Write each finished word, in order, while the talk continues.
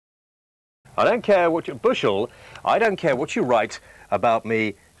I don't care what you... Bushell, I don't care what you write about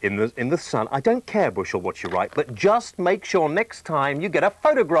me in the Sun. I don't care, Bushell, what you write, but just make sure next time you get a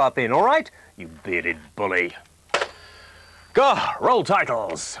photograph in, all right? You bearded bully. Go, roll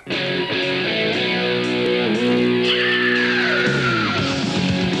titles.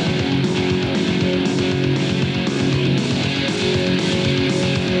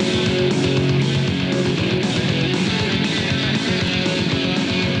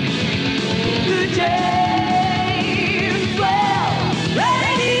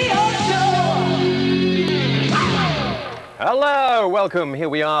 Hello, welcome. Here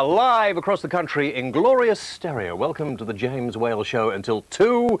we are live across the country in glorious stereo. Welcome to the James Whale Show until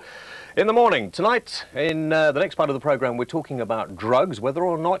 2 in the morning. Tonight, in the next part of the programme, we're talking about drugs, whether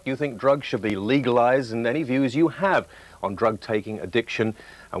or not you think drugs should be legalised and any views you have on drug taking, addiction,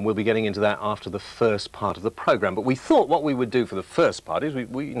 and we'll be getting into that after the first part of the programme. But we thought what we would do for the first part is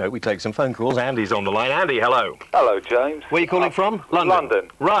we take some phone calls. Andy's on the line. Andy, hello. Hello, James. Where are you calling from? London.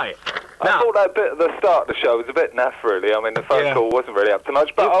 London. Right. I thought that bit at the start of the show was a bit naff, really. I mean, the phone call wasn't really up to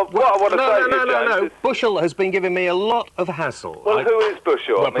much, but what I want to say to you, James... No. Bushell has been giving me a lot of hassle. Well, who is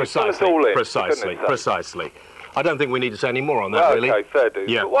Bushell? Well, I mean, fill us all in, precisely. I don't think we need to say any more on that, really. Okay, fair dues.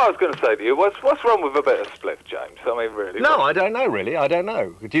 Yeah. But what I was going to say to you, what's wrong with a bit of spliff, James? I mean, really. No, I don't know, really. I don't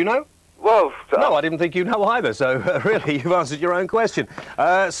know. Do you know? Well... No, I didn't think you know either, so really, you've answered your own question.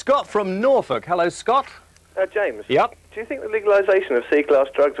 Scott from Norfolk. Hello, Scott. James. Yep. Do you think the legalisation of C-class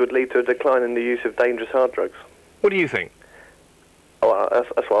drugs would lead to a decline in the use of dangerous hard drugs? What do you think? Oh,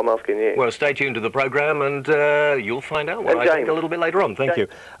 that's what I'm asking you. Well, stay tuned to the programme and you'll find out what I think a little bit later on. Thank you.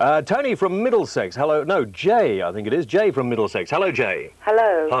 Tony from Middlesex. Hello. No, Jay, I think it is. Jay from Middlesex. Hello, Jay.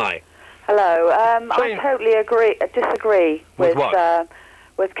 Hello. Hi. Hello. I totally disagree with what?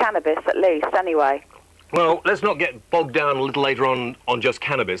 With cannabis, at least, anyway. Well, let's not get bogged down a little later on just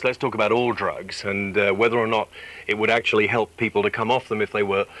cannabis. Let's talk about all drugs and whether or not it would actually help people to come off them if they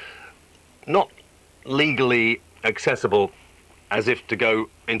were not legally accessible, as if to go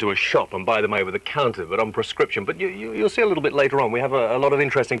into a shop and buy them over the counter, but on prescription. But you'll see a little bit later on. We have a lot of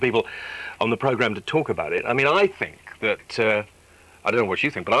interesting people on the programme to talk about it. I mean, I think that, I don't know what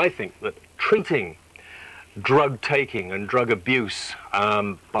you think, but I think that treating drug taking and drug abuse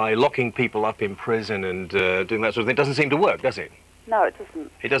by locking people up in prison and doing that sort of thing doesn't seem to work, does it? No, it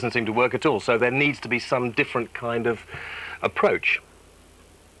doesn't. It doesn't seem to work at all, so there needs to be some different kind of approach.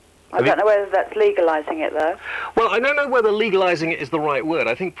 I don't know whether that's legalising it, though. Well, I don't know whether legalising it is the right word.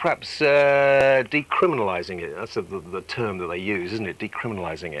 I think perhaps decriminalising it. That's the term that they use, isn't it?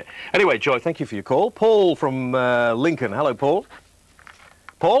 Decriminalising it. Anyway, Joy, thank you for your call. Paul from Lincoln. Hello, Paul.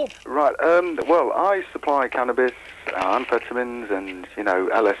 Paul? Right, well, I supply cannabis, amphetamines and, you know,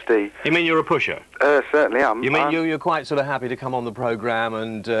 LSD. You mean you're a pusher? Certainly am. You mean you're quite sort of happy to come on the programme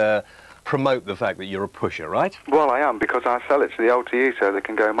and promote the fact that you're a pusher, right? Well, I am, because I sell it to the LTE so they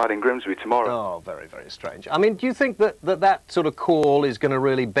can go mad in Grimsby tomorrow. Oh, very, very strange. I mean, do you think that sort of call is going to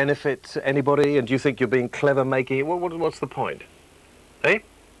really benefit anybody, and do you think you're being clever making it? What's the point? Eh?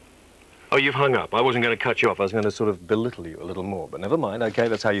 Oh, you've hung up. I wasn't going to cut you off. I was going to sort of belittle you a little more, but never mind. OK,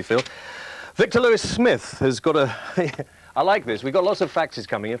 that's how you feel. Victor Lewis Smith has got a... I like this. We've got lots of faxes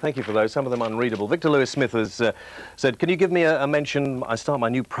coming in. Thank you for those. Some of them unreadable. Victor Lewis Smith has said, can you give me a mention? I start my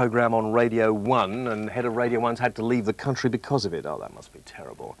new programme on Radio 1, and head of Radio 1's had to leave the country because of it. Oh, that must be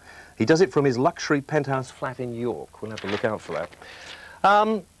terrible. He does it from his luxury penthouse flat in York. We'll have to look out for that.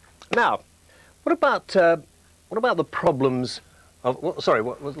 Now, what about the problems of... sorry,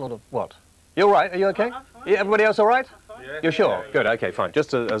 what was a lot of... What? You all right? Are you OK? Yeah, everybody else all right? Yeah. You're sure? Yeah. Good, OK, fine.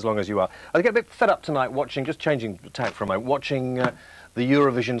 Just as long as you are. I get a bit fed up tonight watching, just changing tack for a moment, watching the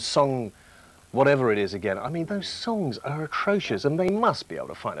Eurovision song, whatever it is again. I mean, those songs are atrocious, and they must be able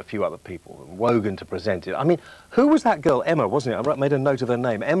to find a few other people, Wogan to present it. I mean, who was that girl? Emma, wasn't it? I made a note of her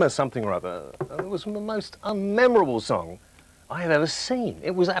name. Emma something or other. It was the most unmemorable song I have ever seen.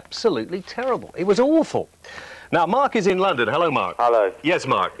 It was absolutely terrible. It was awful. Now, Mark is in London. Hello, Mark. Hello. Yes,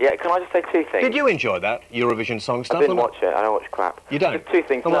 Mark. Yeah, can I just say two things? Did you enjoy that Eurovision song stuff? I didn't watch it. I don't watch crap. You don't? Just two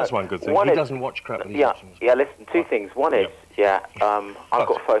things. Well, that's one good thing. He doesn't watch crap when he's watching this. Yeah, listen, two things. One is, I've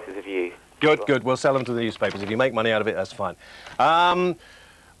got photos of you. Good, good. We'll sell them to the newspapers. If you make money out of it, that's fine.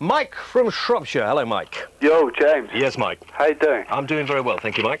 Mike from Shropshire. Hello, Mike. Yo, James. Yes, Mike. How you doing? I'm doing very well,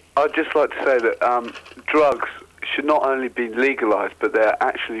 thank you, Mike. I'd just like to say that drugs should not only be legalised, but they're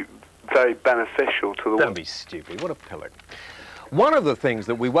actually very beneficial to the world. Don't be stupid. What a pillock. One of the things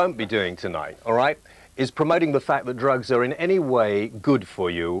that we won't be doing tonight, all right, is promoting the fact that drugs are in any way good for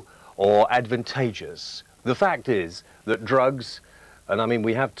you or advantageous. The fact is that drugs, and I mean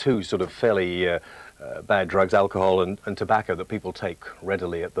we have two sort of fairly bad drugs, alcohol and tobacco that people take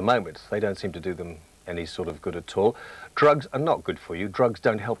readily at the moment. They don't seem to do them any sort of good at all. Drugs are not good for you. Drugs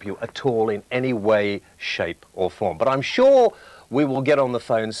don't help you at all in any way, shape or form. But I'm sure we will get on the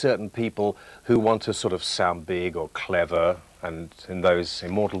phone certain people who want to sort of sound big or clever, and in those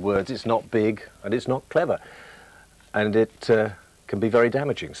immortal words, it's not big and it's not clever. And it can be very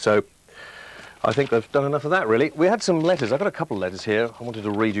damaging. So I think they've done enough of that, really. We had some letters. I've got a couple of letters here I wanted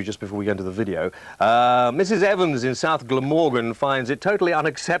to read you just before we go into the video. Mrs. Evans in South Glamorgan finds it totally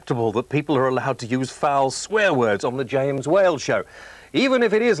unacceptable that people are allowed to use foul swear words on the James Whale show. Even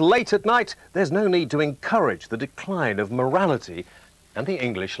if it is late at night, there's no need to encourage the decline of morality and the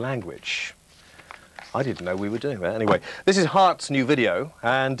English language. I didn't know we were doing that. Anyway, this is Heart's new video,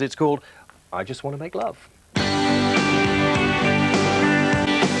 and it's called I Just Want to Make Love.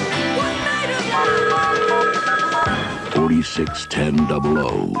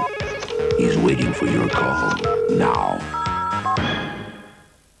 461000. He's waiting for your call now.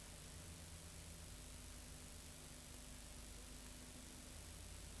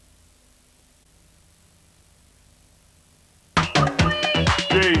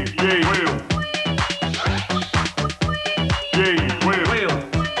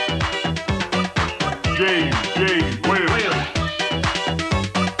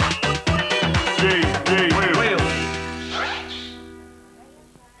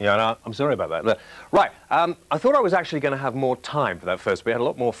 Yeah, no, I'm sorry about that. Right, I thought I was actually going to have more time for that first. We had a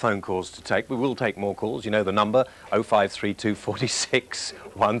lot more phone calls to take. We will take more calls. You know the number, 0532 46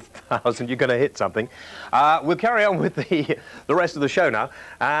 1000. You're going to hit something. We'll carry on with the rest of the show now.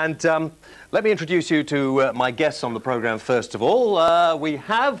 And let me introduce you to my guests on the programme first of all. We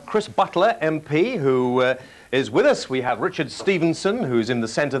have Chris Butler, MP, who is with us. We have Richard Stevenson, who's in the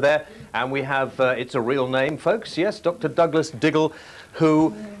centre there. And we have, it's a real name, folks, yes, Dr. Douglas Diggle,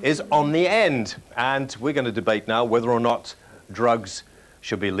 who is on the end. And we're going to debate now whether or not drugs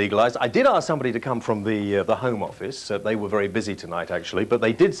should be legalised. I did ask somebody to come from the Home Office. They were very busy tonight, actually, but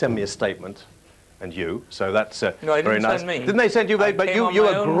they did send me a statement, and you, so that's no, very nice. Send me. Didn't they send you? But you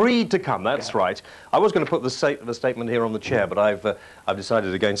agreed to come, that's right. I was going to put the statement here on the chair, but I've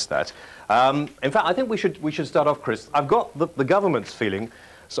decided against that. In fact, I think we should start off, Chris. I've got the government's feeling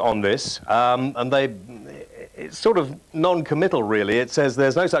on this, and it's sort of non-committal, really. It says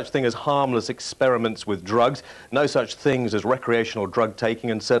there's no such thing as harmless experiments with drugs, no such things as recreational drug taking,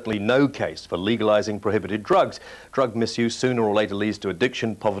 and certainly no case for legalising prohibited drugs. Drug misuse sooner or later leads to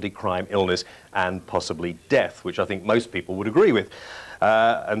addiction, poverty, crime, illness, and possibly death, which I think most people would agree with.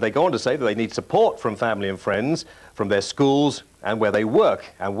 And they go on to say that they need support from family and friends, from their schools, and where they work.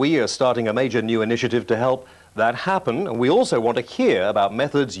 And we are starting a major new initiative to help that happen. And we also want to hear about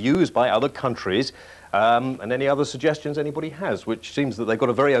methods used by other countries and any other suggestions anybody has, which seems that they've got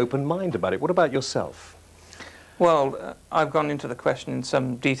a very open mind about it. What about yourself? Well, I've gone into the question in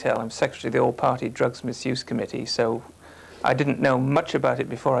some detail. I'm secretary of the All-Party Drugs Misuse Committee, so I didn't know much about it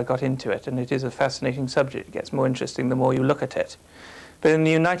before I got into it, and it is a fascinating subject. It gets more interesting the more you look at it. But in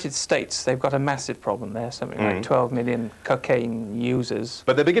the United States, they've got a massive problem there, something like 12 million cocaine users.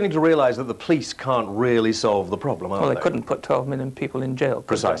 But they're beginning to realise that the police can't really solve the problem, aren't they? Well, they couldn't put 12 million people in jail.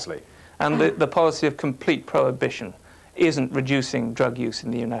 Precisely. And the policy of complete prohibition isn't reducing drug use in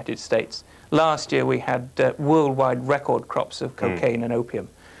the United States. Last year, we had worldwide record crops of cocaine and opium.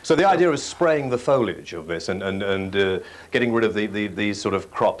 So the idea of spraying the foliage of this and getting rid of these sort of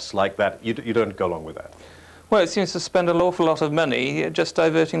crops like that, you don't go along with that? Well, it seems to spend an awful lot of money just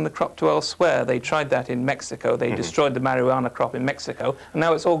diverting the crop to elsewhere. They tried that in Mexico. They destroyed the marijuana crop in Mexico, and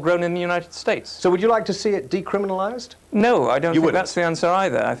now it's all grown in the United States. So would you like to see it decriminalised? No, I don't think that's the answer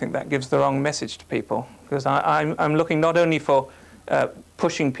either. I think that gives the wrong message to people, because I'm looking not only for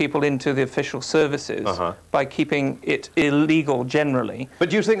pushing people into the official services by keeping it illegal generally.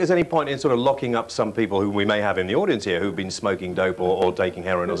 But do you think there's any point in sort of locking up some people who we may have in the audience here who've been smoking dope or taking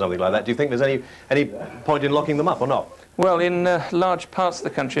heroin or something like that? Do you think there's any point in locking them up or not? Well, in large parts of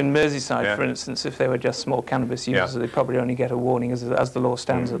the country, in Merseyside, for instance, if they were just small cannabis users, they'd probably only get a warning as the law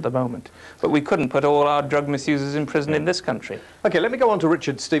stands at the moment. But we couldn't put all our drug misusers in prison in this country. OK, let me go on to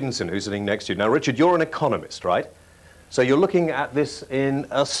Richard Stevenson, who's sitting next to you. Now, Richard, you're an economist, right? So you're looking at this in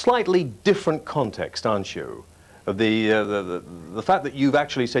a slightly different context, aren't you? The fact that you've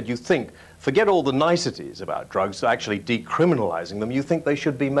actually said you think, forget all the niceties about drugs, actually decriminalising them, you think they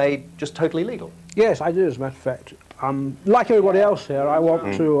should be made just totally legal? Yes, I do, as a matter of fact. Like everybody else here, I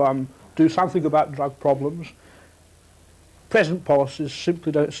want to do something about drug problems. Present policies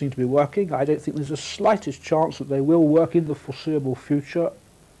simply don't seem to be working. I don't think there's the slightest chance that they will work in the foreseeable future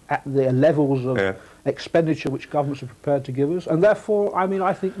at the levels of expenditure which governments are prepared to give us, and therefore, I mean,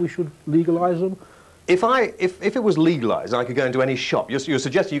 I think we should legalise them. If it was legalised and I could go into any shop, you're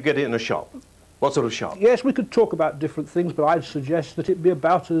suggesting you get it in a shop. What sort of shop? Yes, we could talk about different things, but I'd suggest that it be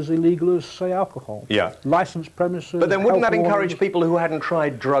about as illegal as, say, alcohol. Yeah. Licensed premises. But then wouldn't that encourage people who hadn't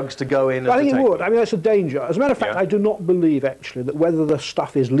tried drugs to go in and I think to it take would. them? I mean, that's a danger. As a matter of fact, I do not believe, actually, that whether the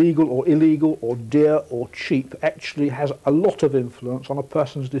stuff is legal or illegal or dear or cheap actually has a lot of influence on a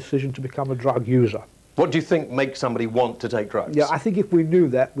person's decision to become a drug user. What do you think makes somebody want to take drugs? Yeah, I think if we knew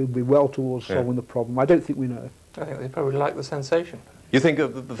that, we'd be well towards solving the problem. I don't think we know. I think they probably like the sensation. You think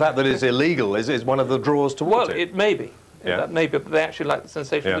the fact that it's illegal is one of the draws towards it? Well, it may be. Yeah. That may be, but they actually like the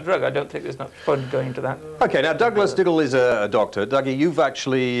sensation of the drug. I don't think there's much fun going into that. OK, now Douglas Diddle is a doctor. Dougie, you've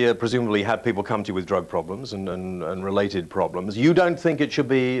actually presumably had people come to you with drug problems and related problems. You don't think it should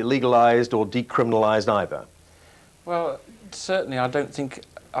be legalised or decriminalised either? Well, certainly I don't think...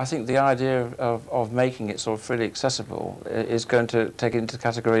 I think the idea of making it sort of freely accessible is going to take it into the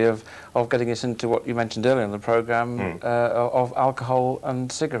category of getting us into what you mentioned earlier in the programme, of alcohol and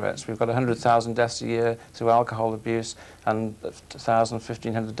cigarettes. We've got 100,000 deaths a year through alcohol abuse and 1,000,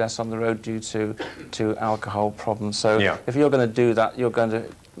 1,500 deaths on the road due to alcohol problems. So if you're going to do that, you're going to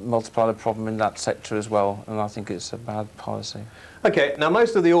multiply the problem in that sector as well, and I think it's a bad policy. OK, now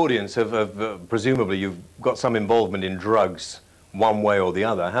most of the audience have presumably you've got some involvement in drugs one way or the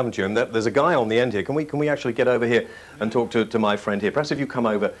other, haven't you? And there's a guy on the end here. Can we actually get over here and talk to my friend here? Perhaps if you come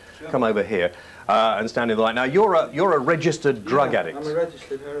over here and stand in the light. Now you're a registered drug addict. I'm a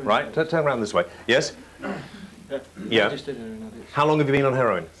registered heroin addict. Right. Turn around this way. Yes. Yeah. Registered heroin addict. How long have you been on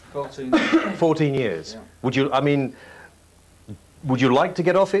heroin? 14 years. 14 years. Yeah. Would you? I mean, would you like to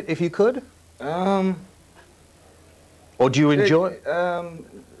get off it if you could? Or do you enjoy it?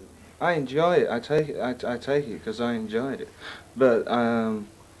 I enjoy it. I take it because I enjoyed it. But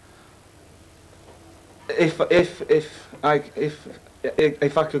if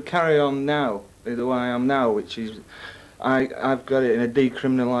I could carry on now the way I am now, which is I've got it in a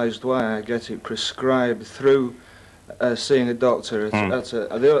decriminalised way. I get it prescribed through seeing a doctor at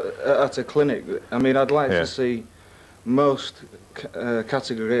a clinic. I mean, I'd like to see most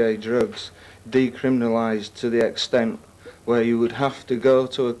category A drugs decriminalised to the extent where you would have to go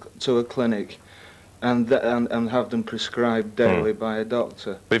to a clinic and have them prescribed daily by a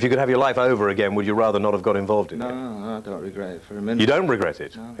doctor. But if you could have your life over again, would you rather not have got involved in it? No, I don't regret it for a minute. You don't regret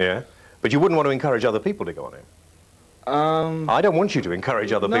it? No. Yeah? But you wouldn't want to encourage other people to go on it? I don't want you to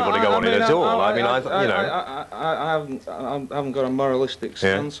encourage other people to go on it at all. I haven't got a moralistic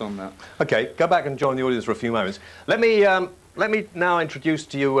stance on that. OK, go back and join the audience for a few moments. Let me now introduce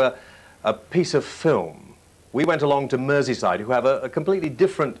to you a piece of film. We went along to Merseyside, who have a completely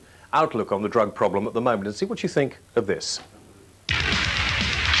different outlook on the drug problem at the moment, and see what you think of this.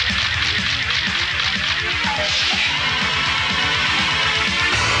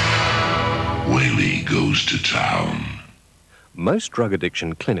 Whaley goes to town. Most drug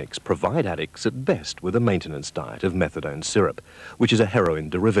addiction clinics provide addicts at best with a maintenance diet of methadone syrup, which is a heroin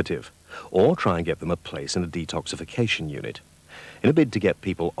derivative, or try and get them a place in a detoxification unit. In a bid to get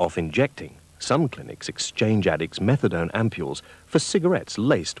people off injecting, some clinics exchange addicts' methadone ampules for cigarettes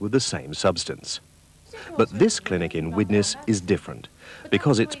laced with the same substance. But this clinic in Widnes is different,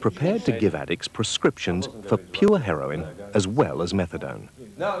 because it's prepared to give addicts prescriptions for pure heroin as well as methadone.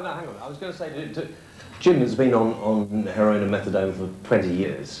 No, hang on. I was going to say, Jim has been on heroin and methadone for 20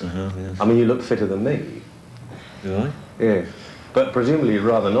 years. Yes. I mean, you look fitter than me. Do I? Yeah. But presumably you'd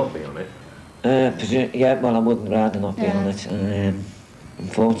rather not be on it. Yeah, well, I wouldn't rather not be on it.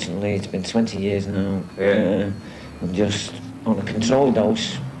 Unfortunately, it's been 20 years now. I'm just on a controlled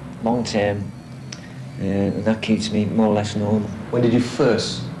dose, long term, and that keeps me more or less normal. When did you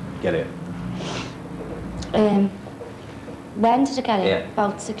first get it? When did I get it?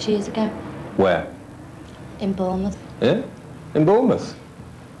 About 6 years ago. Where? In Bournemouth. Yeah? In Bournemouth?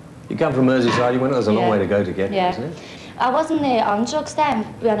 You come from Merseyside, you went, there's a long way to go to get it, isn't it? I wasn't on drugs then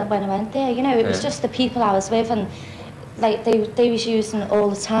when I went there, you know, it was just the people I was with, and like they was using it all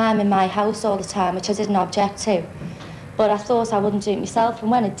the time in my house all the time, which I didn't object to. But I thought I wouldn't do it myself,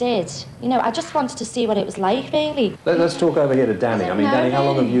 and when I did, you know, I just wanted to see what it was like, really. Let's talk over here to Danny. I mean, Danny, how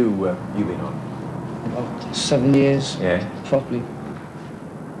long have you been on? About 7 years. Yeah. Probably.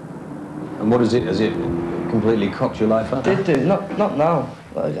 And what is it? Has it completely cocked your life up? Did do. Not now,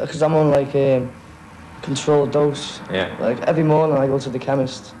 because I'm on like a controlled dose. Yeah. Like every morning I go to the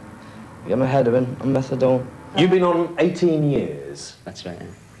chemist, get my heroin and methadone. You've been on 18 years. That's right.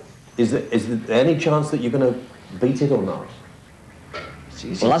 Is there any chance that you're going to beat it or not?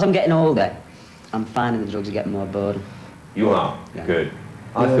 Well, as I'm getting older, I'm finding the drugs are getting more boring. You are? Yeah. Good.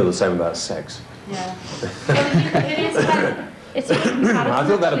 I feel the same about sex. Yeah. It's a good comparison. I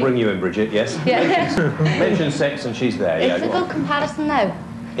thought that'd bring you in, Bridget, yes? Yeah. Mention sex and she's there. It's a good comparison, though.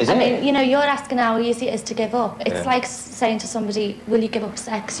 Is it? I mean, you know, you're asking how easy it is to give up. It's like saying to somebody, will you give up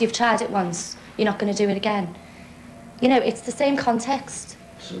sex? You've tried it once, you're not going to do it again. You know, it's the same context.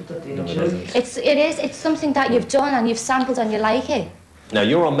 It's something that you've done and you've sampled and you like it. Now,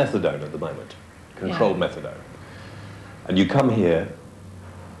 you're on methadone at the moment, controlled methadone. And you come here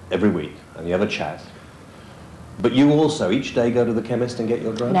every week and you have a chat. But you also each day go to the chemist and get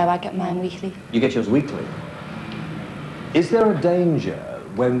your drug? No, I get mine weekly. You get yours weekly? Is there a danger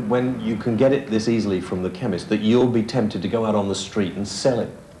when you can get it this easily from the chemist that you'll be tempted to go out on the street and sell it?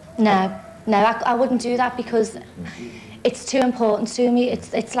 No, I wouldn't do that because it's too important to me.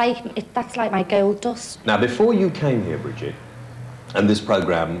 That's like my gold dust. Now, before you came here, Bridget, and this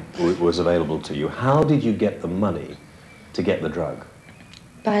programme was available to you, how did you get the money to get the drug?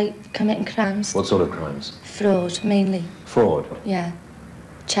 By committing crimes. What sort of crimes? Fraud, mainly. Fraud? Yeah.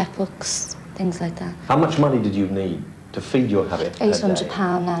 Checkbooks, things like that. How much money did you need to feed your habit? £800,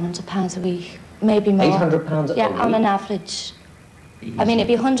 £900 a week, maybe more. £800 a week? Yeah, on an average. I mean, it'd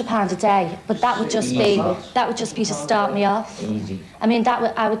be £100 a day, but that would just be to start me off. I mean,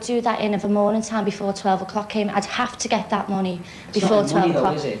 I would do that in the morning time before 12 o'clock came. I'd have to get that money before 12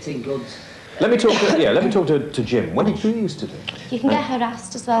 o'clock. It's in goods. Let me talk to Jim. What did you used to do? You can get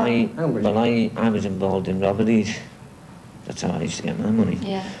harassed as well. I was involved in robberies. That's how I used to get my money.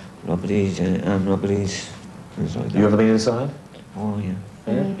 Yeah. Robberies, armed robberies, things like that. You ever been inside? Oh, yeah.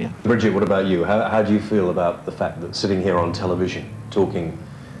 Yeah. Bridget, what about you? How do you feel about the fact that sitting here on television, talking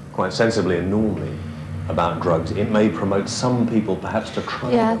quite sensibly and normally about drugs, it may promote some people perhaps to try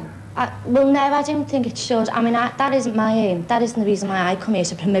them? Well, no, I don't think it should. I mean, that isn't my aim. That isn't the reason why I come here,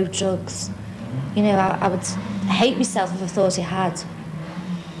 to promote drugs. You know, I would hate myself if I thought I had.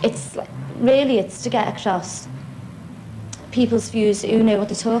 It's really, it's to get across people's views who know what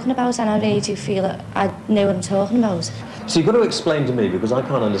they're talking about, and I really do feel that I know what I'm talking about. So you've got to explain to me, because I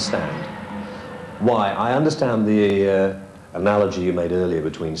can't understand why. I understand the analogy you made earlier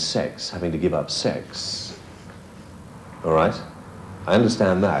between sex, having to give up sex. All right? I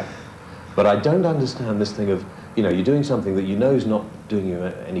understand that. But I don't understand this thing of, you know, you're doing something that you know is not doing you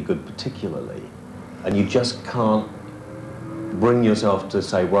any good particularly, and you just can't bring yourself to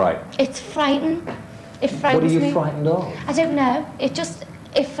say, right. It's frightening. It frightens me. What are you frightened of? I don't know. It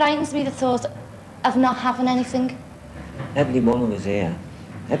frightens me, the thought of not having anything. Every one of us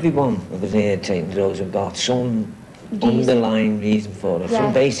here taking drugs have got some underlying reason for it,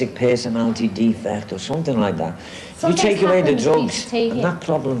 some basic personality defect or something like that. You take away the drugs, and that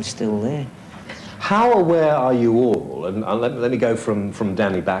problem's still there. How aware are you all, and let me go from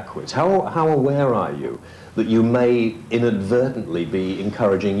Danny backwards, how aware are you that you may inadvertently be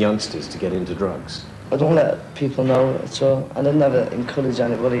encouraging youngsters to get into drugs? I don't let people know at all, and I'd never encourage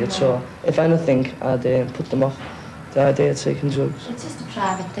anybody at all. If anything, I'd put them off the idea of taking drugs. It's just a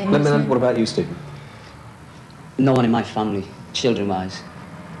private thing. What about you, Stephen? No one in my family, children-wise,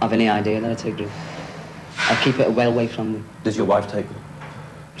 have any idea that I take drugs. I keep it well away from them. Does your wife take them?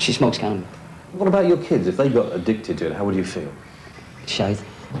 She smokes cannabis. What about your kids? If they got addicted to it, how would you feel? Shite.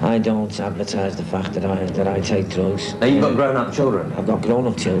 I don't advertise the fact that I take drugs. Now, you've got grown-up children? I've got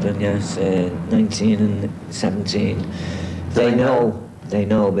grown-up children, yes, 19 and 17. They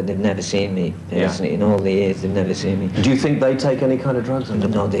know, but they've never seen me. Personally, in all the years, they've never seen me. Do you think they take any kind of drugs?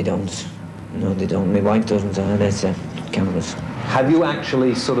 No, they don't. No, they don't. My wife doesn't either. It's cannabis. Have you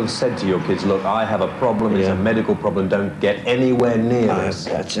actually sort of said to your kids, look, I have a problem, it's a medical problem, don't get anywhere near this?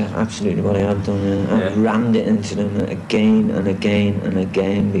 That's absolutely what I have done. I've rammed it into them again and again and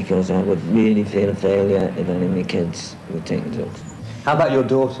again, because I would really feel a failure if any of my kids were taking drugs. How about your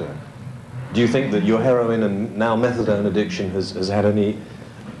daughter? Do you think that your heroin and now methadone addiction has had any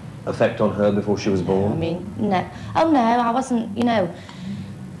effect on her before she was born? I mean, no. Oh, no, I wasn't, you know,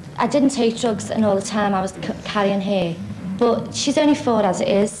 I didn't take drugs and all the time I was carrying her. But she's only 4 as it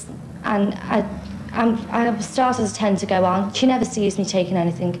is, and I started to tend to go on. She never sees me taking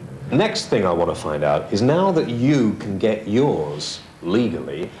anything. Next thing I want to find out is, now that you can get yours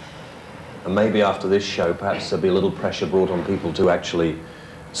legally, and maybe after this show perhaps there'll be a little pressure brought on people to actually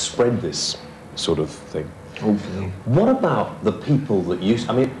spread this sort of thing. Hopefully. What about the people that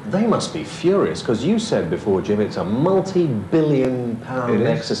I mean, they must be furious, because you said before, Jim, it's a multi-billion-pound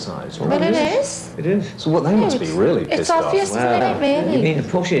exercise. Right? Well, it is. It is. So what, they must be really pissed off. It's obvious, isn't it, really? You mean the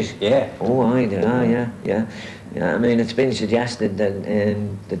pushes? Yeah. Oh, yeah. I mean, it's been suggested that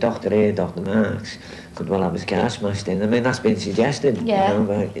the doctor here, Dr. Marks, could well have his car smashed in. I mean, that's been suggested. Yeah. You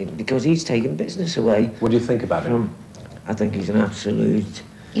know, because he's taking business away. What do you think about him? I think he's an absolute...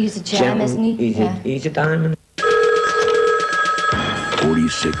 He's a gem, isn't he? He's a diamond.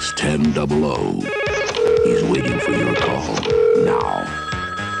 461000. He's waiting for your call now.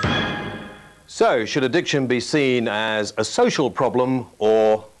 So, should addiction be seen as a social problem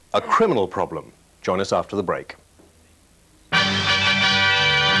or a criminal problem? Join us after the break.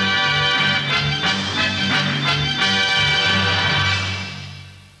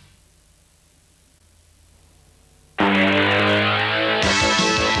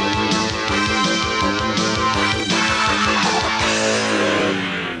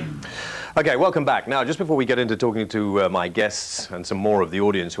 Okay, welcome back. Now, just before we get into talking to my guests and some more of the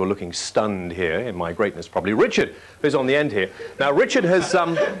audience who are looking stunned here, in my greatness probably, Richard, who's on the end here. Now, Richard has,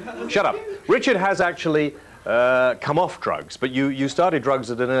 shut up. Richard has actually come off drugs, but you started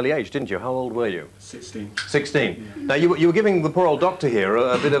drugs at an early age, didn't you? How old were you? 16. 16. Yeah. Now, you were giving the poor old doctor here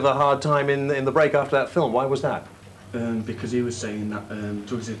a bit of a hard time in the break after that film. Why was that? Because he was saying that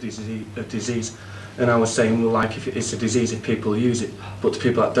drugs are a disease. And I was saying, well, like, if it's a disease if people use it, but to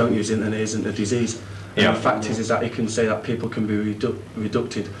people that don't use it, then it isn't a disease. Yeah. And the fact is that he can say that people can be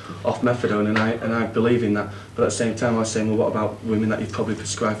reducted off methadone, and I believe in that. But at the same time, I was saying, well, what about women that you've probably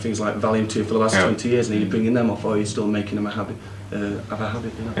prescribed things like Valium to for the last 20 years, and are you bringing them off, or are you still making them have a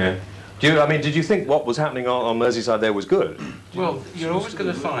habit, you know? Yeah. Did you think what was happening on Merseyside there was good? Well, you're always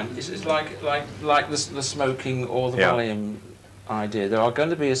going to find, it's like the smoking or the Valium idea. There are going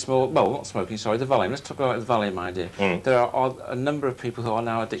to be a small, well, not smoking, sorry, the Valium. Let's talk about the Valium idea. There are a number of people who are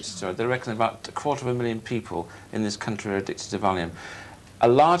now addicted to it. They reckon about 250,000 people in this country are addicted to Valium. A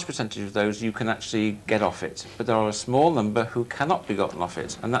large percentage of those you can actually get off it, but there are a small number who cannot be gotten off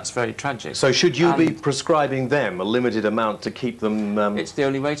it, and that's very tragic. So should you be prescribing them a limited amount to keep them it's the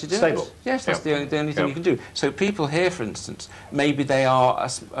only way to do stable? It. Yes, that's the only thing you can do. So people here, for instance, maybe they are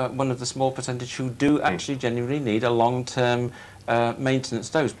one of the small percentage who do actually genuinely need a long-term maintenance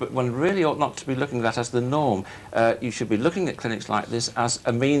dose, but one really ought not to be looking at that as the norm. You should be looking at clinics like this as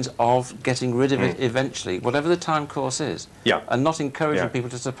a means of getting rid of it eventually, whatever the time course is, and not encouraging people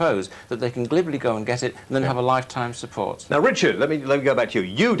to suppose that they can glibly go and get it and then have a lifetime support. Now, Richard, let me go back to you.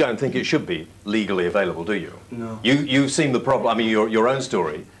 You don't think it should be legally available, do you? No. You've seen the problem. I mean, your own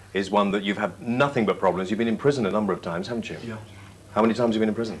story is one that you've had nothing but problems. You've been in prison a number of times, haven't you? Yeah. How many times have you been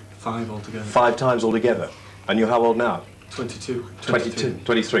in prison? 5 altogether. 5 times altogether. And you're how old now? 22.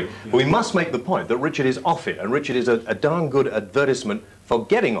 23. Yeah. Well, we must make the point that Richard is off it, and Richard is a darn good advertisement for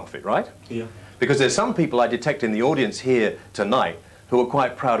getting off it, right? Yeah. Because there's some people I detect in the audience here tonight who are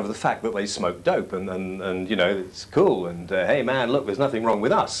quite proud of the fact that they smoke dope, and you know, it's cool, and hey man, look, there's nothing wrong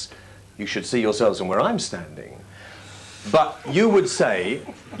with us. You should see yourselves and where I'm standing. But you would say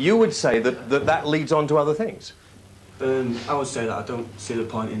that leads on to other things. I would say that I don't see the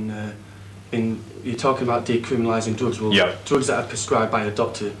point in you're talking about decriminalising drugs. Well, drugs that are prescribed by a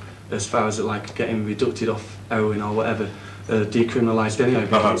doctor, as far as like getting reducted off heroin or whatever, decriminalised anyway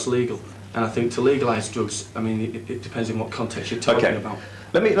because it's legal. And I think to legalise drugs, I mean, it depends on what context you're talking about.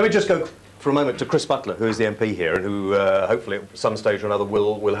 Let me just go for a moment to Chris Butler, who is the MP here, and who hopefully at some stage or another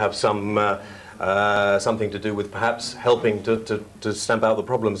will have some something to do with perhaps helping to stamp out the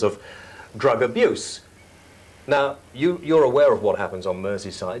problems of drug abuse. Now, you're aware of what happens on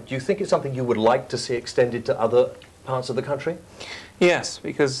Merseyside. Do you think it's something you would like to see extended to other parts of the country? Yes,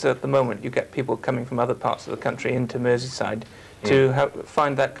 because at the moment you get people coming from other parts of the country into Merseyside to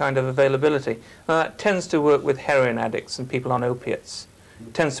find that kind of availability. Now, that tends to work with heroin addicts and people on opiates.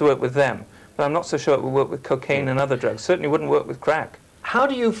 It tends to work with them. But I'm not so sure it will work with cocaine and other drugs. Certainly wouldn't work with crack. How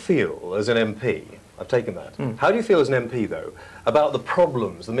do you feel as an MP, I've taken that, how do you feel as an MP, though, about the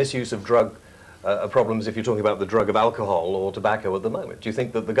problems, the misuse of drug problems if you're talking about the drug of alcohol or tobacco at the moment? Do you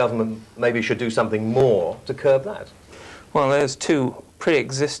think that the government maybe should do something more to curb that? Well, there's 2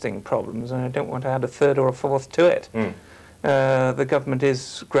 pre-existing problems, and I don't want to add a 3rd or a 4th to it. The government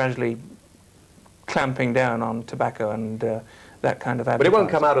is gradually clamping down on tobacco and that kind of advertising. But it won't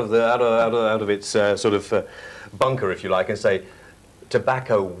come out of its sort of bunker, if you like, and say,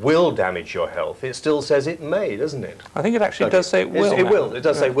 tobacco will damage your health. It still says it may, doesn't it? I think it actually does say it will. It will. It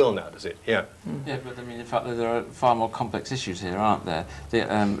does say will now, does it? Yeah. Yeah, but I mean, in fact, there are far more complex issues here, aren't there?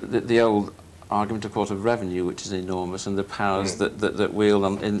 The old argument, of course, of revenue, which is enormous, and the powers that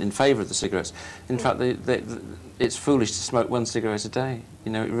wield in favour of the cigarettes. In fact, it's foolish to smoke 1 cigarette a day.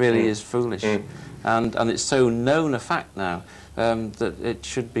 You know, it really is foolish. And it's so known a fact now that it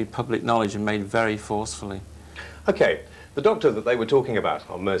should be public knowledge and made very forcefully. Okay. The doctor that they were talking about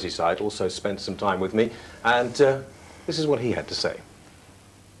on Merseyside also spent some time with me, and this is what he had to say.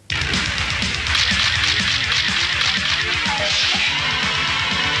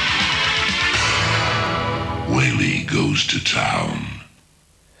 Whaley goes to town.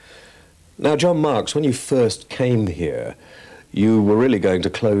 Now, John Marks, when you first came here, you were really going to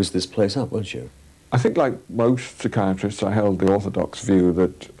close this place up, weren't you? I think, like most psychiatrists, I held the orthodox view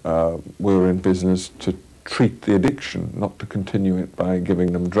that we were in business to treat the addiction, not to continue it by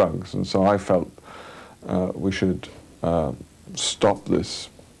giving them drugs. And so I felt we should stop this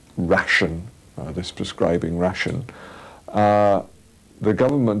ration, this prescribing ration. The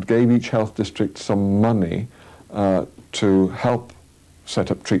government gave each health district some money to help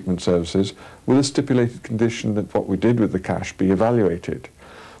set up treatment services with a stipulated condition that what we did with the cash be evaluated.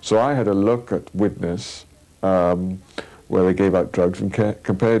 So I had a look at Widnes, where they gave out drugs, and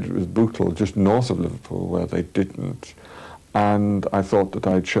compared it with Bootle, just north of Liverpool, where they didn't. And I thought that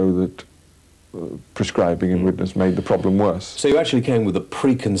I'd show that prescribing in Widnes made the problem worse. So you actually came with a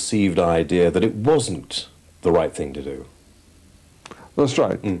preconceived idea that it wasn't the right thing to do? That's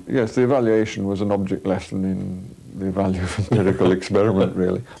right. Yes, the evaluation was an object lesson in the value of empirical experiment,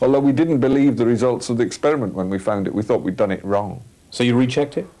 really. Although we didn't believe the results of the experiment when we found it. We thought we'd done it wrong. So you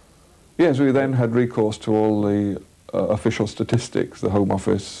rechecked it? Yes, we then had recourse to all the official statistics, the Home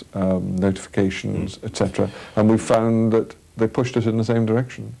Office, notifications, etc. And we found that they pushed us in the same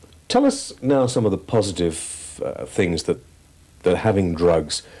direction. Tell us now some of the positive things that having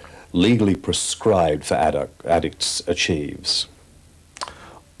drugs legally prescribed for addicts achieves.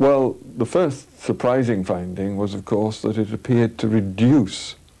 Well, the first surprising finding was, of course, that it appeared to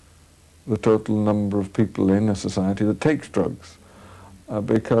reduce the total number of people in a society that takes drugs.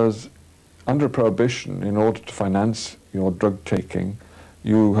 Because under prohibition, in order to finance your drug taking,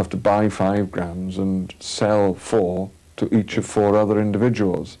 you have to buy 5 grams and sell 4 to each of 4 other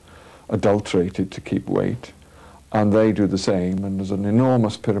individuals, adulterated to keep weight. And they do the same, and there's an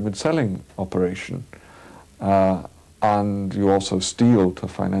enormous pyramid selling operation. And you also steal to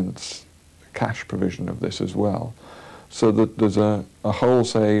finance the cash provision of this as well. So that there's a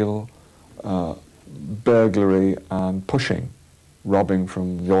wholesale burglary and pushing, robbing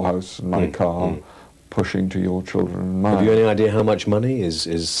from your house and my car, pushing to your children and mine. Have you any idea how much money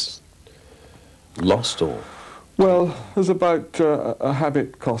is lost or? Well, there's about, a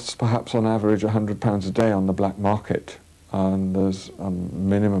habit costs perhaps on average £100 a day on the black market, and there's a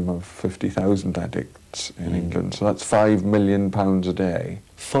minimum of 50,000 addicts in England, so that's £5 million a day.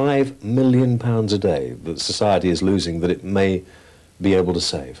 £5 million a day that society is losing that it may be able to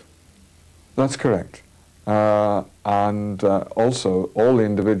save? That's correct. And also, all the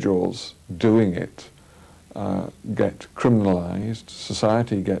individuals doing it get criminalised,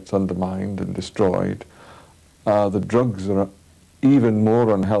 society gets undermined and destroyed. The drugs are even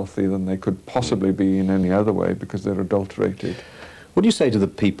more unhealthy than they could possibly be in any other way because they're adulterated. What do you say to the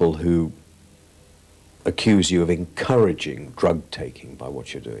people who accuse you of encouraging drug taking by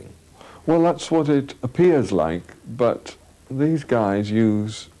what you're doing? Well, that's what it appears like, but these guys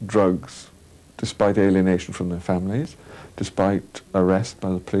use drugs despite alienation from their families, despite arrest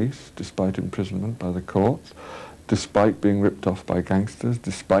by the police, despite imprisonment by the courts, despite being ripped off by gangsters,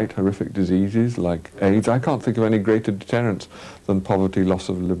 despite horrific diseases like AIDS. I can't think of any greater deterrents than poverty, loss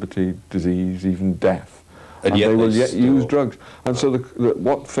of liberty, disease, even death. And yet they will yet use drugs. And so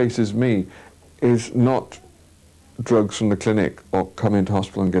what faces me is not drugs from the clinic or come into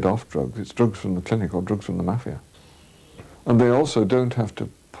hospital and get off drugs. It's drugs from the clinic or drugs from the mafia. And they also don't have to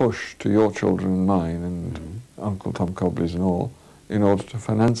push to your children and mine and Uncle Tom Cobley's and all in order to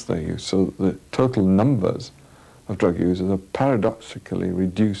finance their use. So the total numbers of drug users are paradoxically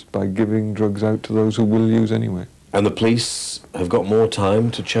reduced by giving drugs out to those who will use anyway. And the police have got more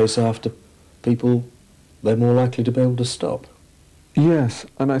time to chase after people they're more likely to be able to stop? Yes,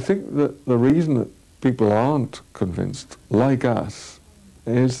 and I think that the reason that people aren't convinced, like us,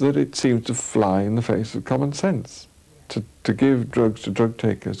 is that it seems to fly in the face of common sense. To give drugs to drug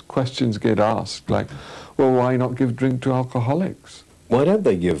takers, questions get asked like, well, why not give drink to alcoholics? Why don't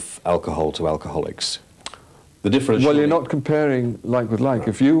they give alcohol to alcoholics? The difference... Well, you're not comparing like with like.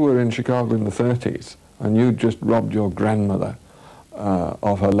 If you were in Chicago in the 30s and you just robbed your grandmother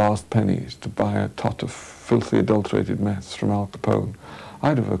of her last pennies to buy a tot of filthy adulterated meths from Al Capone,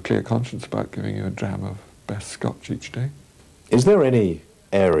 I'd have a clear conscience about giving you a dram of best scotch each day. Is there any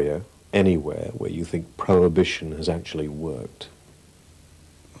area, anywhere, where you think prohibition has actually worked?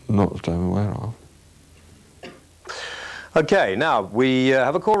 Not that I'm aware of. Okay, now we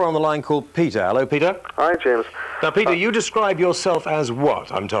have a caller on the line called Peter. Hello, Peter. Hi, James. Now, Peter, you describe yourself as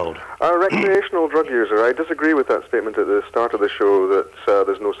what, I'm told? A recreational drug user. I disagree with that statement at the start of the show that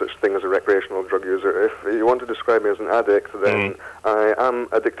there's no such thing as a recreational drug user. If you want to describe me as an addict, then I am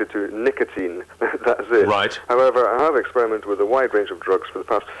addicted to nicotine. That's it. Right. However, I have experimented with a wide range of drugs for the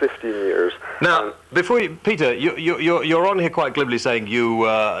past 15 years. Now, before you, Peter, you're on here quite glibly saying you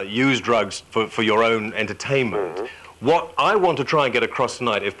use drugs for your own entertainment. What I want to try and get across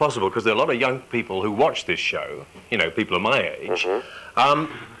tonight, if possible, because there are a lot of young people who watch this show, you know, people of my age,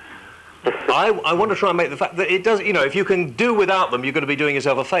 I want to try and make the fact that it does, you know, if you can do without them, you're going to be doing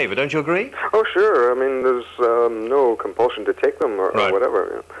yourself a favour, don't you agree? Oh, sure. I mean, there's no compulsion to take them or whatever.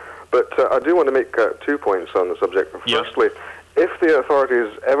 You know. But I do want to make 2 points on the subject. Firstly, if the authorities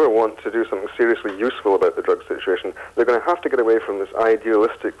ever want to do something seriously useful about the drug situation, they're going to have to get away from this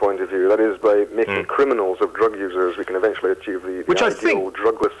idealistic point of view. That is, by making criminals of drug users, we can eventually achieve the ideal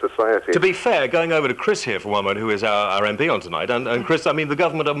drugless society. To be fair, going over to Chris here for one moment, who is our MP on tonight, and Chris, I mean, the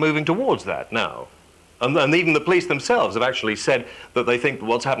government are moving towards that now. And even the police themselves have actually said that they think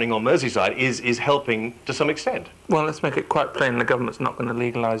what's happening on Merseyside is helping to some extent. Well, let's make it quite plain, the government's not going to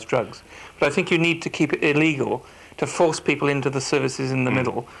legalise drugs. But I think you need to keep it illegal to force people into the services in the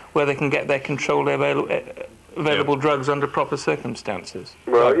middle where they can get their controlled available drugs under proper circumstances.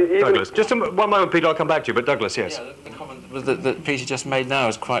 Well, Douglas, just one moment, Peter, I'll come back to you, but Douglas, yes. Yeah, the comment that Peter just made now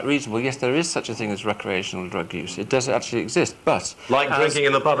is quite reasonable. Yes, there is such a thing as recreational drug use. It does actually exist, but... Like drinking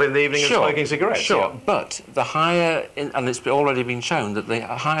in the pub in the evening and smoking cigarettes. Sure, but the higher, and it's already been shown, that the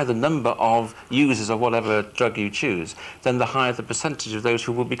higher the number of users of whatever drug you choose, then the higher the percentage of those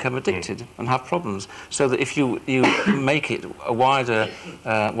who will become addicted and have problems. So that if you make it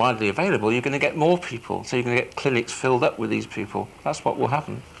widely available, you're going to get more people. So you're going to get clinics filled up with these people. That's what will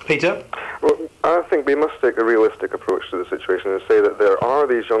happen. Peter? Well, I think we must take a realistic approach to the situation and say that there are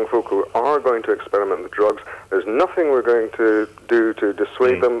these young folk who are going to experiment with drugs. There's nothing we're going to do to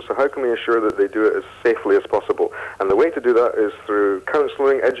dissuade them, so how can we ensure that they do it as safely as possible? And the way to do that is through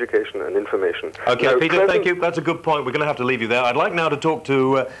counselling, education and information. OK, now, Peter, thank you. That's a good point. We're going to have to leave you there. I'd like now to talk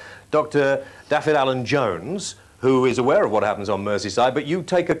to Dr. Dafydd Allen Jones, who is aware of what happens on Merseyside, but you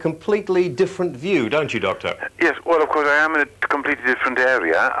take a completely different view, don't you, Doctor? Yes, well, of course, I am in a completely different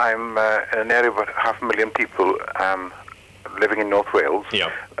area. I'm in an area of about 500,000 people living in North Wales,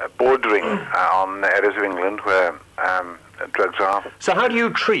 bordering on areas of England where drugs are. So how do you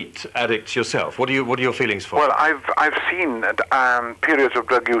treat addicts yourself? What are your feelings for? Well, I've seen periods of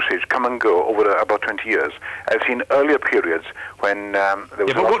drug usage come and go over about 20 years. I've seen earlier periods when there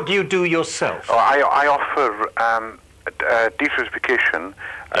was but what do you do yourself? Oh, I offer detoxification.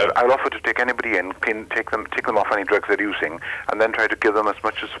 I'll offer to take anybody in, take them off any drugs they're using, and then try to give them as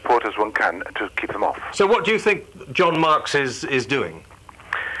much support as one can to keep them off. So what do you think John Marks is doing?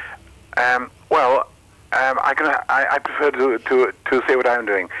 Well, I prefer to say what I'm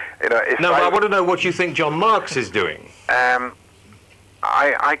doing. You know, if I want to know what you think John Marks is doing.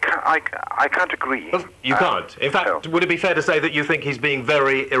 I can't agree. You can't? In fact, would it be fair to say that you think he's being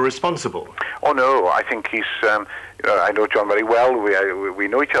very irresponsible? Oh, no, I think he's... I know John very well, we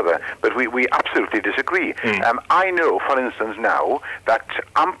know each other, but we absolutely disagree. I know, for instance, now that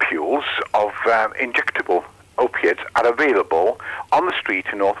ampules of injectable opiates are available on the street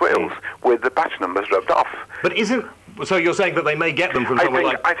in North Wales with the batch numbers rubbed off. But so you're saying that they may get them from somewhere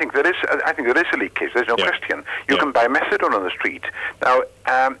like... I think there is a leakage, there's no question. You can buy methadone on the street. Now,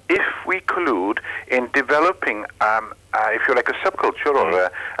 if we collude in developing, if you like, a subculture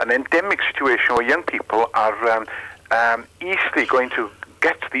or an endemic situation where young people are easily going to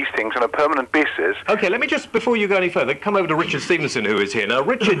get these things on a permanent basis... OK, let me just, before you go any further, come over to Richard Stevenson, who is here. Now,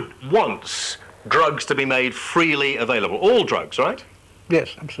 Richard wants drugs to be made freely available. All drugs, right?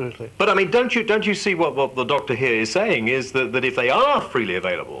 Yes, absolutely. But I mean, don't you see what the doctor here is saying is that if they are freely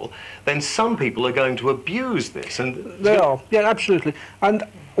available, then some people are going to abuse this, and they are. Yeah, absolutely. And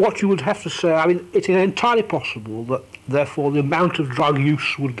what you would have to say, I mean, it is entirely possible that therefore the amount of drug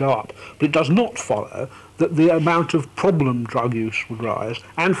use would go up, but it does not follow that the amount of problem drug use would rise.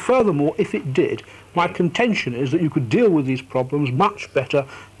 And furthermore, if it did, my contention is that you could deal with these problems much better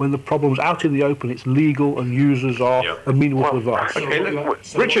when the problem's out in the open, it's legal, and users are amenable to advice. Okay,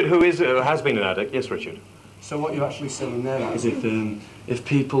 Richard, who has been an addict. Yes, Richard. So what you're actually saying there is if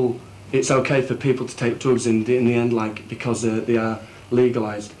people, it's okay for people to take drugs in the end, like because they are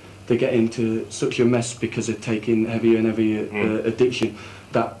legalised, they get into such a mess because they're taking heavier and heavier addiction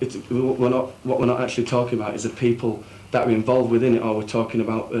that what we're not actually talking about is the people that are involved within it, or we're talking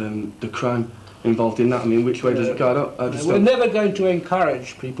about the crime involved in that. I mean, which way does it go? We're never going to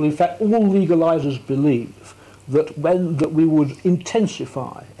encourage people. In fact, all legalisers believe that we would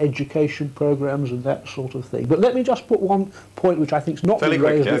intensify education programmes and that sort of thing. But let me just put one point which I think has not been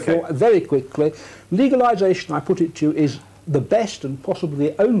raised before, very quickly. Legalisation, I put it to you, is the best and possibly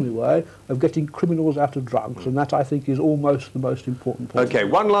the only way of getting criminals out of drugs, and that I think is almost the most important point. Okay,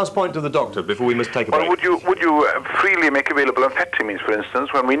 one last point to the doctor before we must take a break. Well, would you freely make available amphetamines, for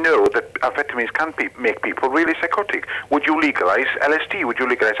instance, when we know that amphetamines can make people really psychotic? Would you legalise LSD? Would you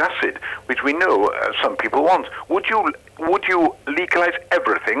legalise acid, which we know some people want? Would you legalise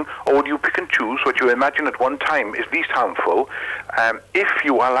everything, or would you pick and choose what you imagine at one time is least harmful, if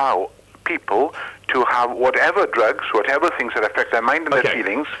you allow people to have whatever drugs, whatever things that affect their mind and their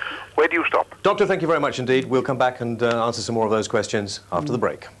feelings? Where do you stop? Doctor, thank you very much indeed. We'll come back and answer some more of those questions after the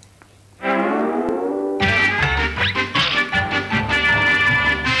break.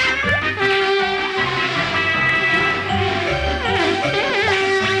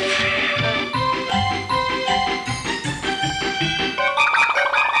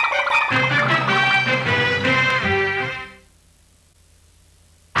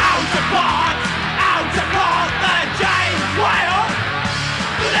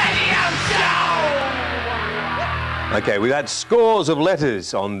 Okay, we've had scores of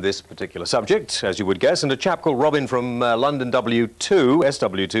letters on this particular subject, as you would guess, and a chap called Robin from London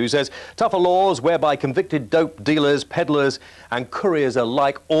SW2 says, tougher laws whereby convicted dope dealers, peddlers and couriers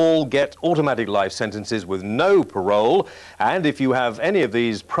alike all get automatic life sentences with no parole, and if you have any of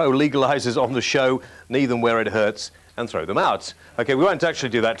these pro-legalisers on the show, knee them where it hurts and throw them out. Okay, we won't actually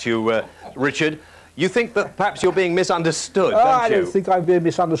do that to you, Richard. You think that perhaps you're being misunderstood, don't you? I don't think I'm being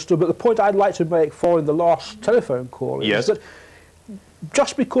misunderstood, but the point I'd like to make following the last telephone call is that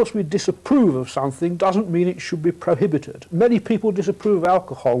just because we disapprove of something doesn't mean it should be prohibited. Many people disapprove of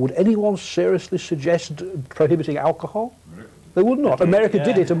alcohol. Would anyone seriously suggest prohibiting alcohol? They would not. America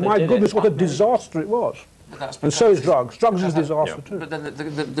did it, and my goodness, what a disaster it was. And so is drugs. Drugs is a disaster too. But then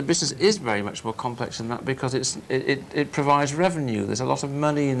the business is very much more complex than that, because it provides revenue. There's a lot of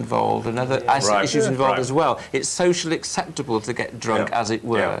money involved and other issues involved as well. It's socially acceptable to get drunk, as it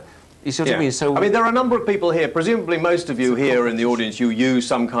were. You see what I mean? So I mean, there are a number of people here, presumably most of you here in the audience, you use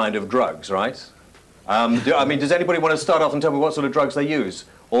some kind of drugs, right? I mean, does anybody want to start off and tell me what sort of drugs they use?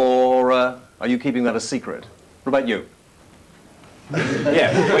 Or are you keeping that a secret? What about you?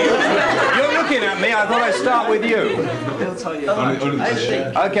 Yeah. Well, you're looking at me. I thought I'd start with you. He'll tell you.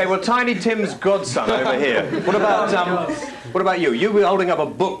 Okay, well, Tiny Tim's godson over here. What about you? You were holding up a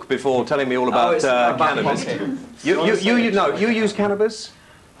book before telling me all about cannabis. You use cannabis?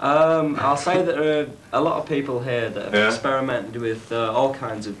 I'll say that there are a lot of people here that have experimented with all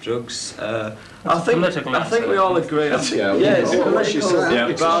kinds of drugs. I think we all agree. It's political.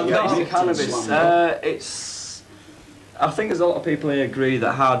 Cannabis. I think there's a lot of people here agree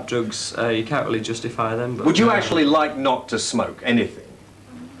that hard drugs, you can't really justify them. But would you actually like not to smoke anything?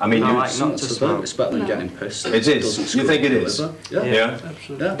 I mean, I like not to smoke. It's better than getting pissed. It is. You think it is? Yeah.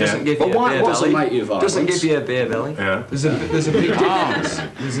 Absolutely. Doesn't give you a beer belly. Doesn't give you a beer belly. Yeah. There's a big difference.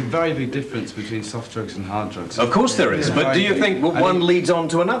 There's a very big difference between soft drugs and hard drugs. Of course there is, but do you think one leads on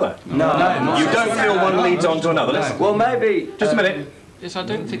to another? No. You don't feel one leads on to another? Well, maybe. Just a minute. Yes, I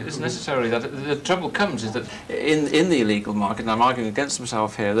don't think it's necessarily that. The trouble comes is that in the illegal market, and I'm arguing against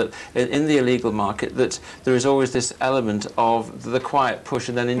myself here, that in the illegal market that there is always this element of the quiet push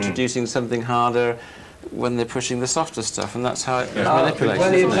and then introducing something harder when they're pushing the softer stuff, and that's how it's manipulated.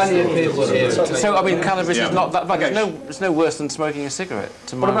 Plenty of people here. So, I mean, cannabis is not that bad. It's no worse than smoking a cigarette,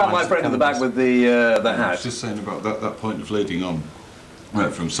 to my mind. What about my friend in the back with the hat? I was just saying about that point of leading on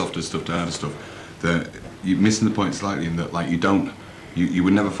from softer stuff to harder stuff, that you're missing the point slightly in that, like, you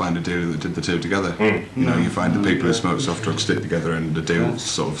would never find a dealer that did the two together. You know, you find the people who smoke soft drugs stick together and the deals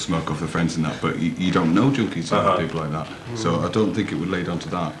sort of smoke off their friends and that, but you don't know junkies and people like that. So I don't think it would lead on to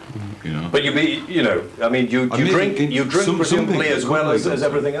that, you know. But I mean, you drink presumably as well as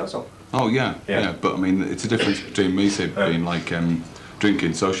everything else? Oh, yeah, but I mean, it's a difference between me, say, being like,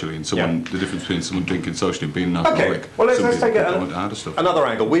 drinking socially and someone, the difference between someone drinking socially and being an alcoholic. Okay, well, let's take another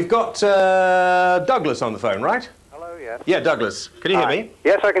angle. We've got Douglas on the phone, right? Yeah, Douglas. Can you hear me?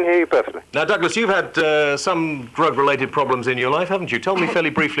 Yes, I can hear you perfectly. Now, Douglas, you've had some drug-related problems in your life, haven't you? Tell me fairly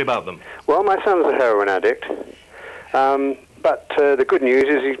briefly about them. Well, my son's a heroin addict, but the good news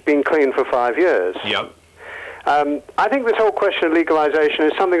is he's been clean for 5 years. Yep. I think this whole question of legalisation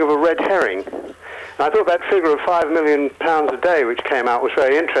is something of a red herring. And I thought that figure of £5 million a day, which came out, was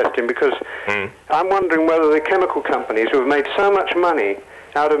very interesting, because I'm wondering whether the chemical companies who have made so much money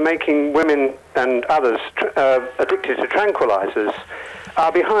out of making women and others addicted to tranquilizers are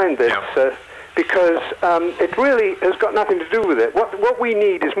behind this, because it really has got nothing to do with it. What we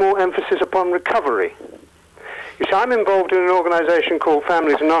need is more emphasis upon recovery. You see, I'm involved in an organisation called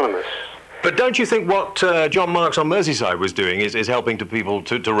Families Anonymous, But don't you think what John Marks on Merseyside was doing is helping people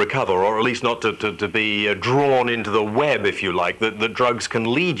to recover, or at least not to be drawn into the web, if you like, that drugs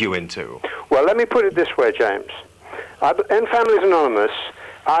can lead you into? Well, let me put it this way, James. In Families Anonymous,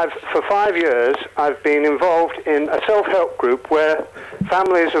 for 5 years, I've been involved in a self-help group where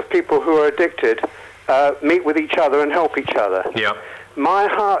families of people who are addicted meet with each other and help each other. Yeah. My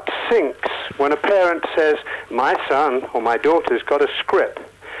heart sinks when a parent says, my son or my daughter's got a script,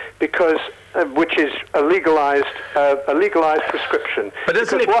 because which is a legalized prescription. But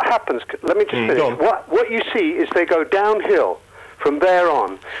because what happens? Let me just finish. What you see is they go downhill from there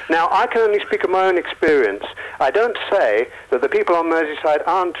on. Now, I can only speak of my own experience. I don't say that the people on Merseyside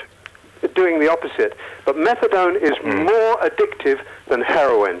aren't doing the opposite, but methadone is more addictive than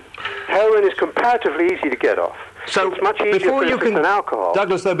heroin. Heroin is comparatively easy to get off. So it's much easier than alcohol.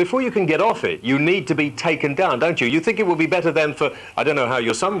 Douglas, though, before you can get off it, you need to be taken down, don't you? You think it would be better then for, I don't know how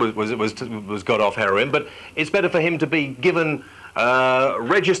your son was got off heroin, but it's better for him to be given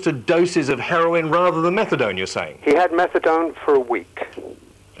registered doses of heroin rather than methadone, you're saying? He had methadone for a week.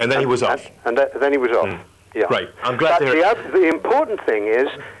 And then he was off? And then he was off, yeah. Great, I'm glad to hear it. The important thing is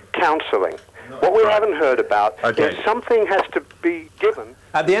counselling. What we haven't heard about is something has to be given.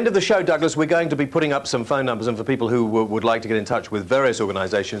 At the end of the show, Douglas, we're going to be putting up some phone numbers, and for people who would like to get in touch with various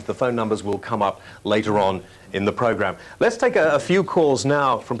organisations, the phone numbers will come up later on in the programme. Let's take a few calls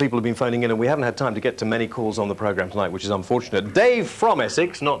now from people who've been phoning in, and we haven't had time to get to many calls on the programme tonight, which is unfortunate. Dave from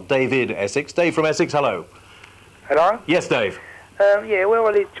Essex, not David Essex. Dave from Essex, hello. Hello? Yes, Dave. Yeah, where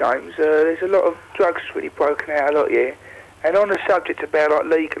I live, James, there's a lot of drugs really broken out a lot here. And on the subject about like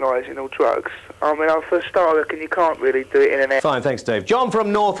legalising all drugs, I mean, for a start, I reckon you can't really do it in an... Fine, thanks, Dave. John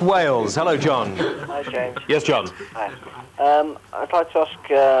from North Wales. Hello, John. Hi, James. Yes, John. Hi. I'd like to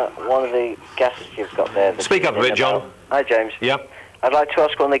ask one of the guests you've got there... Speak up a bit, John. Hi, James. Yeah. I'd like to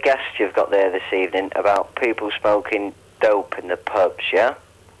ask one of the guests you've got there this evening about people smoking dope in the pubs, yeah?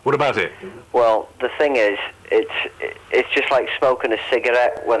 What about it? Well, the thing is, it's just like smoking a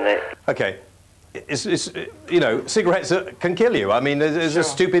cigarette when they... OK. You know, cigarettes can kill you. I mean, it's a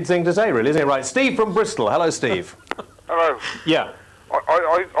stupid thing to say, really, isn't it? Right, Steve from Bristol. Hello, Steve. Hello. Yeah.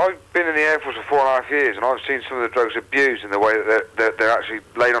 I've been in the Air Force for 4.5 years, and I've seen some of the drugs abused in the way that they're actually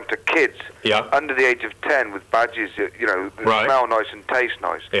laid onto kids under the age of 10 with badges that, you know, that smell nice and taste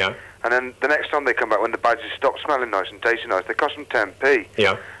nice. Yeah. And then the next time they come back, when the badges stop smelling nice and tasting nice, they cost them 10p.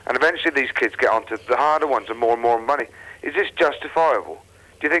 Yeah. And eventually these kids get onto the harder ones and more money. Is this justifiable?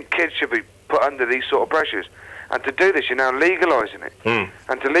 Do you think kids should be put under these sort of pressures? And to do this, you're now legalising it.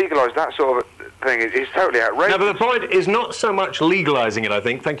 And to legalise that sort of thing is totally outrageous. No, but the point is not so much legalising it, I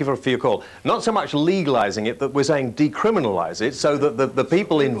think. Thank you for your call. Not so much legalising it, that we're saying decriminalise it, so that the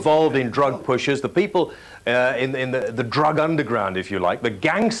people involved in drug pushers, the people in the drug underground, if you like, the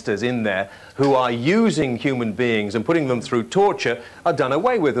gangsters in there who are using human beings and putting them through torture are done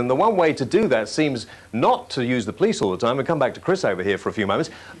away with. And the one way to do that seems not to use the police all the time, we'll come back to Chris over here for a few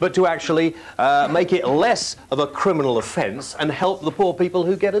moments, but to actually make it less of a criminal offence and help the poor people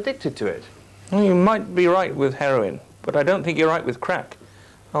who get addicted to it. Well, you might be right with heroin, but I don't think you're right with crack.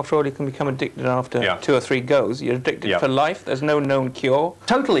 After all, you can become addicted after 2 or 3 goes. You're addicted for life. There's no known cure.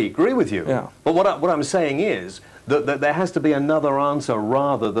 Totally agree with you. Yeah. But what I'm saying is that there has to be another answer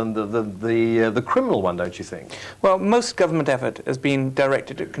rather than the criminal one, don't you think? Well, most government effort has been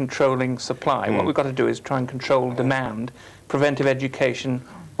directed at controlling supply. What we've got to do is try and control demand, preventive education,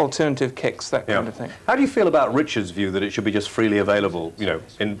 alternative kicks, that kind of thing. How do you feel about Richard's view that it should be just freely available, you know,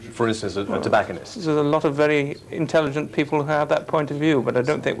 for instance, a tobacconist? There's a lot of very intelligent people who have that point of view, but I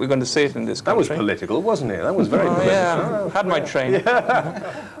don't think we're going to see it in this country. That was political, wasn't it? That was very political. Yeah, had my training.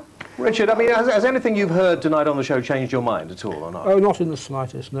 Richard, I mean, has anything you've heard tonight on the show changed your mind at all, or not? Oh, not in the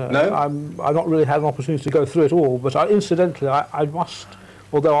slightest, no. No? I've not really had an opportunity to go through it all, but incidentally, I must...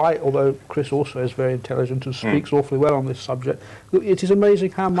 Although Chris also is very intelligent and speaks awfully well on this subject, it is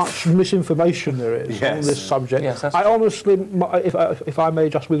amazing how much misinformation there is on this subject. Yes, I honestly, if I may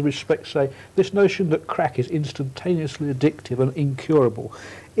just with respect say, this notion that crack is instantaneously addictive and incurable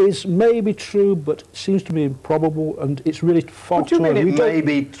is maybe true, but seems to me improbable, and it's really far What do you mean it may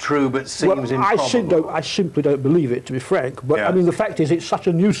be true, but seems improbable? I simply don't believe it, to be frank. But I mean, the fact is, it's such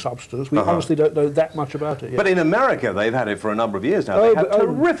a new substance. We honestly don't know that much about it yet. But in America, they've had it for a number of years now. They have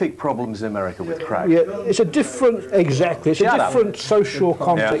terrific problems in America with crack. Yeah, it's a different, exactly. It's a different social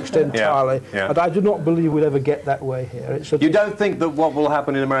context entirely, and I do not believe we'll ever get that way here. You don't think that what will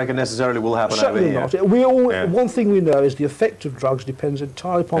happen in America necessarily will happen over here? Certainly not. One thing we know is the effect of drugs depends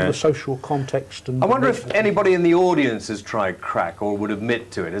entirely upon the social context. And I wonder if anybody in the audience has tried crack or would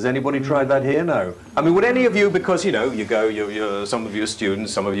admit to it. Has anybody tried that here? No. I mean, would any of you, because, you know, you're some of you are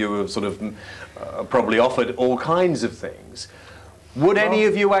students, some of you are sort of probably offered all kinds of things. Would any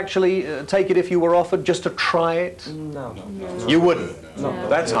of you actually take it if you were offered just to try it? No. You wouldn't? No.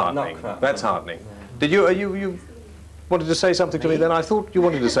 That's heartening. That's heartening. Did you wanted to say something to me then? I thought you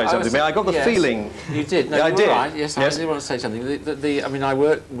wanted to say something to me. I got the feeling... You did. No, yeah, you I did. Right. Yes, I did want to say something. I mean, I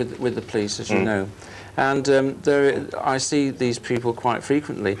work with the police, as you know, and I see these people quite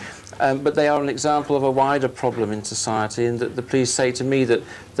frequently, but they are an example of a wider problem in society, and that the police say to me that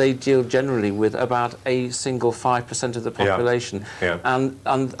they deal generally with about a single 5% of the population, and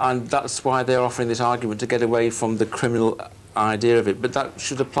that's why they're offering this argument to get away from the criminal idea of it, but that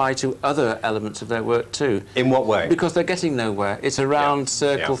should apply to other elements of their work too. In what way? Because they're getting nowhere. It's a round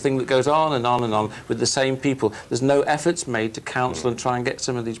circle thing that goes on and on and on with the same people. There's no efforts made to counsel and try and get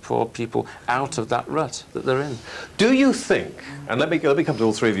some of these poor people out of that rut that they're in. Do you think, and let me come to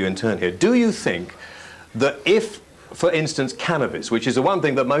all three of you in turn here, do you think that if, for instance, cannabis, which is the one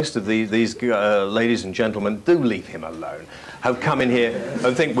thing that most of these ladies and gentlemen do leave him alone, have come in here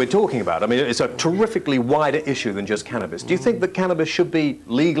and think we're talking about. I mean, it's a terrifically wider issue than just cannabis. Do you think that cannabis should be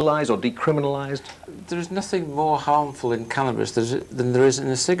legalised or decriminalised? There is nothing more harmful in cannabis than there is in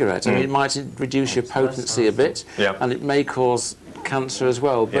a cigarette. I mean, it might reduce your potency a bit, and it may cause cancer as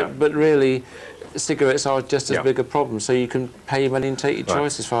well, but really, cigarettes are just as big a problem, so you can pay your money and take your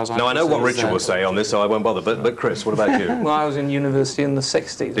choice as far as I know. I know what Richard will say on this, so I won't bother, but Chris, what about you? Well, I was in university in the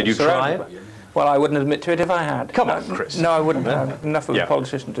 60s. Did you try it? Well, I wouldn't admit to it if I had. Come on, Chris. No, I wouldn't. I'm enough of a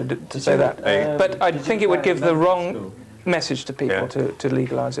politician to say that. But I think it would give the wrong message to people to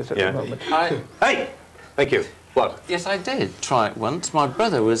legalise it at the moment. Hey! Thank you. What? Yes, I did try it once. My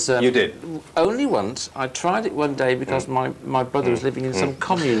brother was... you did? Only once. I tried it one day because my brother was living in some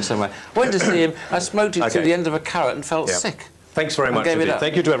commune somewhere. I went to see him, I smoked it to the end of a carrot and felt sick. Thanks very much indeed.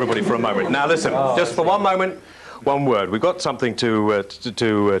 Thank you to everybody for a moment. Now listen, just for one moment, one word. We've got something to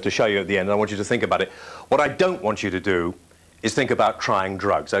show you at the end, and I want you to think about it. What I don't want you to do is think about trying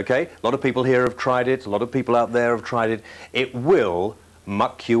drugs, OK? A lot of people here have tried it. A lot of people out there have tried it. It will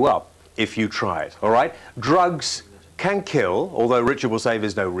muck you up if you try it, all right? Drugs can kill, although Richard will say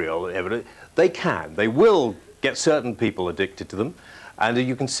there's no real evidence. They can. They will get certain people addicted to them. And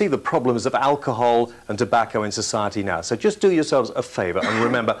you can see the problems of alcohol and tobacco in society now. So just do yourselves a favour and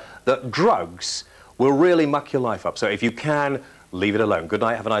remember that drugs will really muck your life up. So if you can, leave it alone. Good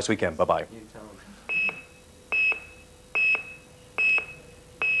night, have a nice weekend. Bye-bye.